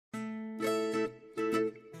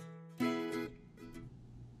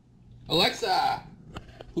Alexa,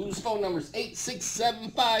 whose phone number is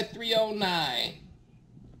 8675309?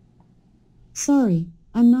 Sorry,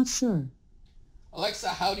 I'm not sure. Alexa,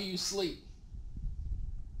 how do you sleep?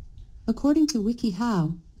 According to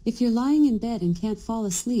WikiHow, if you're lying in bed and can't fall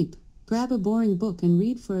asleep, grab a boring book and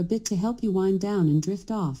read for a bit to help you wind down and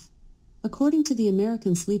drift off. According to the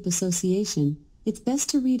American Sleep Association, it's best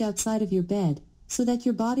to read outside of your bed, so that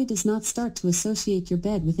your body does not start to associate your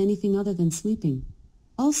bed with anything other than sleeping.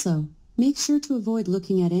 Also, make sure to avoid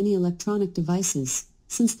looking at any electronic devices,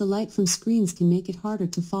 since the light from screens can make it harder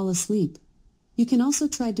to fall asleep. You can also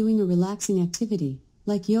try doing a relaxing activity,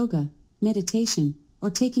 like yoga, meditation, or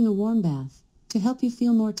taking a warm bath, to help you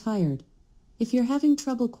feel more tired. If you're having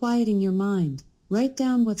trouble quieting your mind, write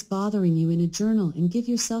down what's bothering you in a journal and give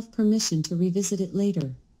yourself permission to revisit it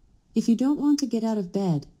later. If you don't want to get out of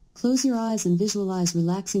bed, close your eyes and visualize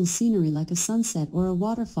relaxing scenery like a sunset or a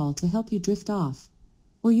waterfall to help you drift off.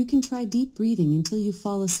 Or you can try deep breathing until you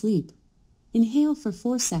fall asleep. Inhale for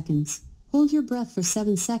 4 seconds, hold your breath for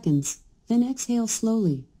 7 seconds, then exhale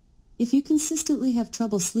slowly. If you consistently have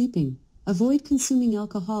trouble sleeping, avoid consuming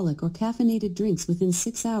alcoholic or caffeinated drinks within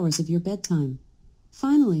 6 hours of your bedtime.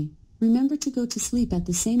 Finally, remember to go to sleep at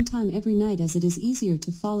the same time every night, as it is easier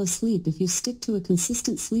to fall asleep if you stick to a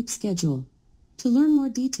consistent sleep schedule. To learn more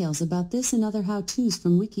details about this and other how-tos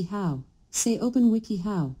from WikiHow, say open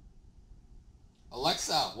WikiHow.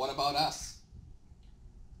 Alexa, what about us?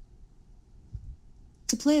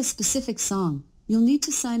 To play a specific song, you'll need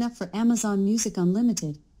to sign up for Amazon Music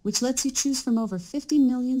Unlimited, which lets you choose from over 50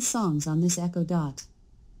 million songs on this Echo Dot.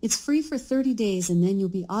 It's free for 30 days and then you'll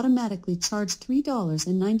be automatically charged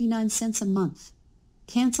 $3.99 a month.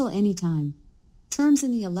 Cancel anytime. Terms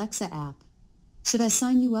in the Alexa app. Should I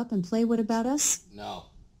sign you up and play What About Us? No.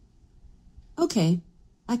 Okay.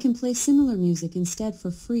 I can play similar music instead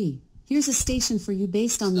for free. Here's a station for you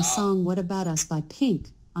based on the song What About Us by Pink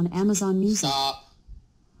on Amazon Music. Stop.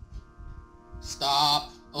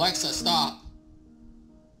 Stop. Alexa, stop.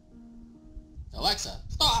 Alexa,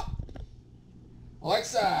 stop.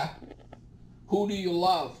 Alexa, who do you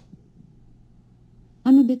love?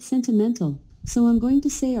 I'm a bit sentimental, so I'm going to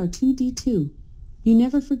say R2-D2. You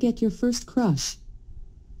never forget your first crush.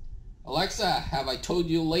 Alexa, have I told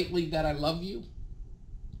you lately that I love you?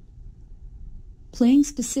 Playing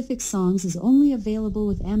specific songs is only available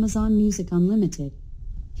with Amazon Music Unlimited.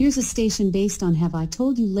 Here's a station based on Have I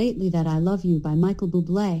Told You Lately That I Love You by Michael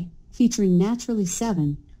Bublé, featuring Naturally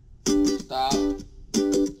 7. Stop.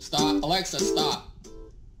 Stop. Alexa, stop.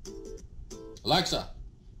 Alexa.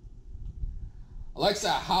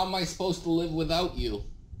 Alexa, how am I supposed to live without you?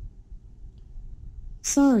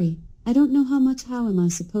 Sorry, I don't know how much How Am I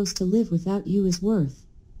Supposed to Live Without You is worth.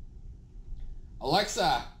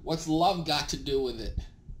 Alexa, what's love got to do with it?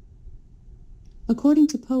 According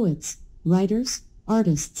to poets, writers,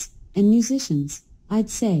 artists, and musicians, I'd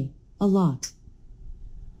say, a lot.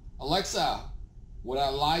 Alexa, would I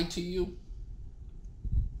lie to you?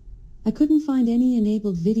 I couldn't find any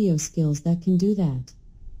enabled video skills that can do that.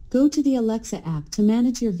 Go to the Alexa app to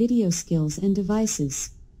manage your video skills and devices.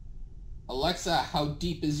 Alexa, how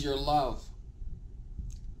deep is your love?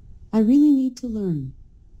 I really need to learn.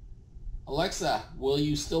 Alexa, will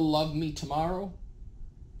you still love me tomorrow?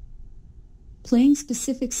 Playing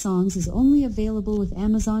specific songs is only available with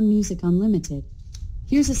Amazon Music Unlimited.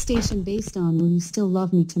 Here's a station based on Will You Still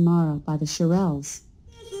Love Me Tomorrow by the Shirelles.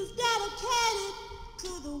 This is dedicated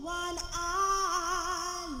to the one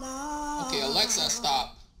I love. Okay, Alexa,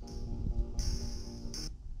 stop.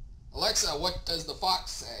 Alexa, what does the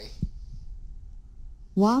fox say?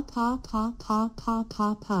 Wah pa pa pa pa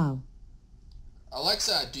pa pow.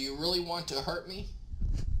 Alexa, do you really want to hurt me?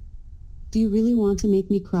 Do you really want to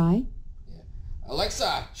make me cry? Yeah.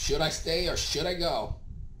 Alexa, should I stay or should I go?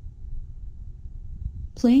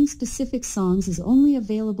 Playing specific songs is only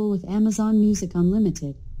available with Amazon Music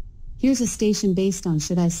Unlimited. Here's a station based on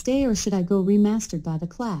Should I Stay or Should I Go remastered by The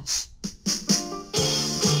Clash.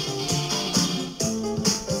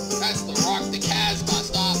 That's the Rock the Casbah.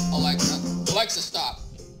 Stop, Alexa. Alexa, stop.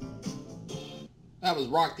 That was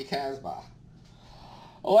Rock the Casbah.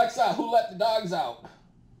 Alexa, who let the dogs out?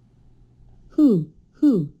 Who?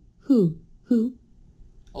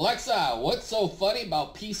 Alexa, what's so funny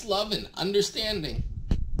about peace, love, and understanding?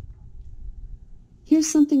 Here's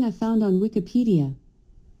something I found on Wikipedia.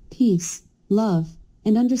 Peace, Love,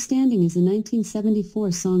 and Understanding is a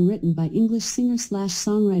 1974 song written by English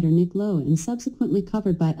singer-songwriter Nick Lowe and subsequently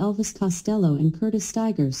covered by Elvis Costello and Curtis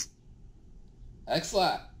Stigers.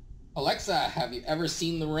 Excellent. Alexa, have you ever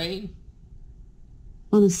seen the rain?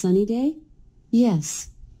 On a sunny day? Yes.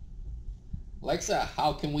 Alexa,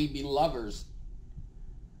 how can we be lovers?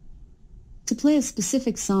 To play a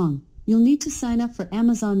specific song, you'll need to sign up for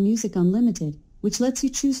Amazon Music Unlimited, which lets you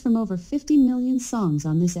choose from over 50 million songs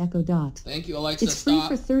on this Echo Dot. Thank you, Alexa. It's free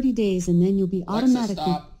for 30 days and then you'll be automatically...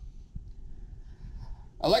 Alexa, stop.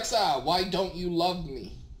 Alexa, why don't you love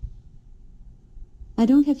me? I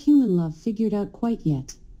don't have human love figured out quite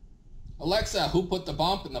yet. Alexa, who put the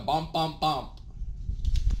bump in the bump, bump, bump?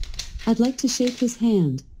 I'd like to shake his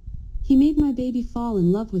hand. He made my baby fall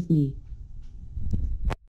in love with me.